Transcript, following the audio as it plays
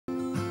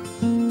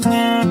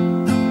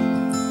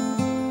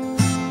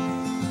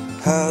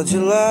How'd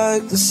you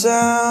like the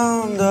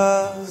sound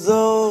of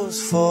those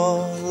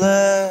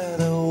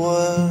four-letter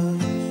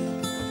words?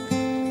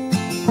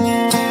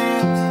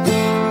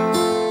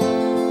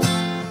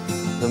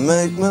 They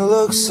make me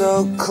look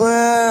so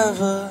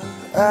clever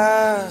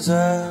as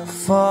I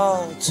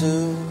fall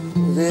to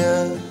the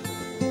earth.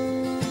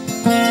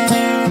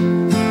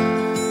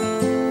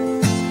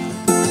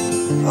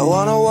 I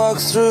wanna walk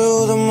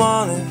through the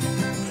morning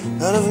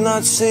and have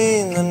not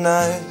seen the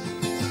night.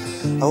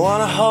 I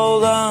wanna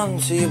hold on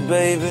to you,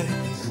 baby,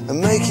 and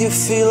make you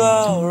feel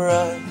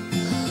alright.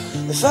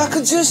 If I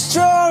could just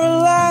draw a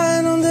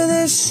line under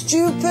this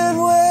stupid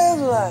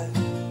wavelight,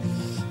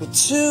 with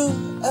two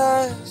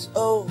eyes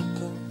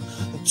open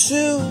and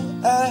two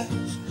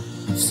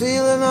eyes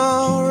feeling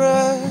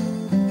alright.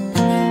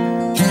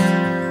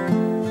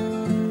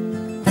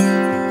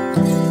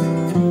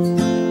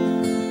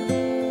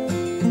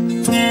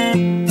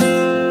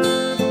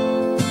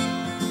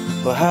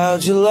 Well,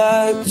 how'd you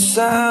like the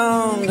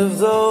sound of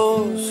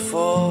those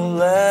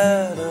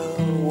four-letter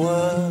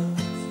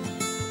words?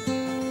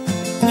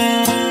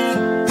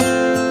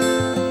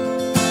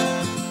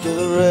 Do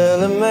they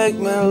really make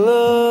me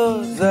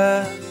look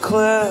that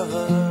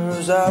clever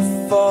as I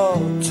fall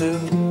to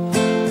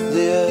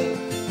the earth?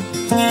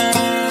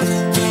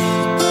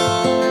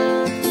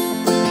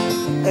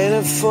 Ain't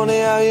it funny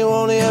how you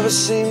only ever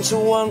seem to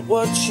want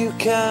what you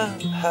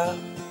can't have?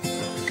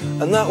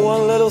 And that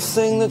one little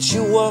thing that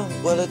you want,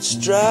 well, it's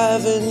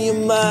driving you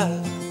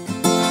mad.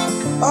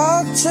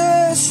 All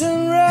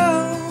chasing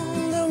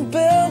round and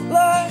built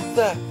like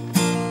that,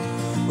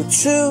 with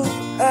two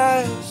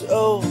eyes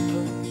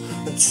open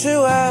and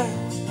two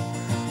eyes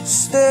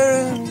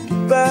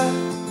staring back.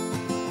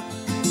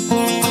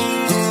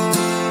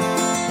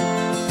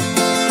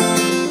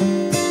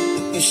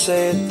 You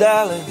say,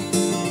 darling,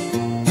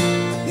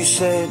 you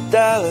say,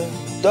 darling,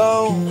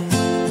 don't.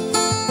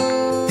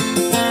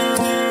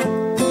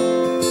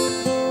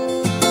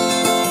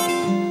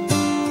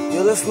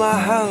 Lift my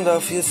hand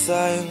off your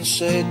thigh and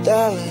say,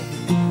 darling,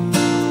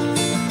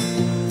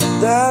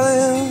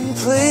 darling,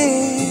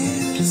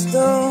 please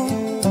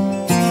don't.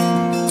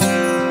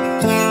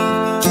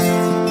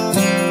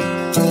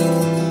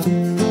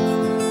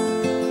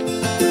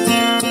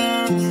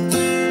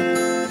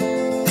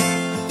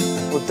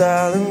 Well,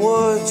 darling,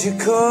 would you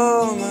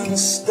come and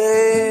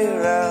stay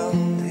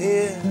around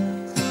here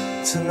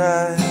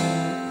tonight?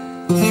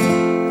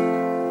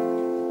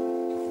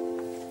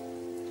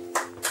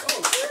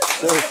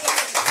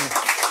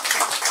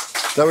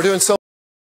 Now we're doing so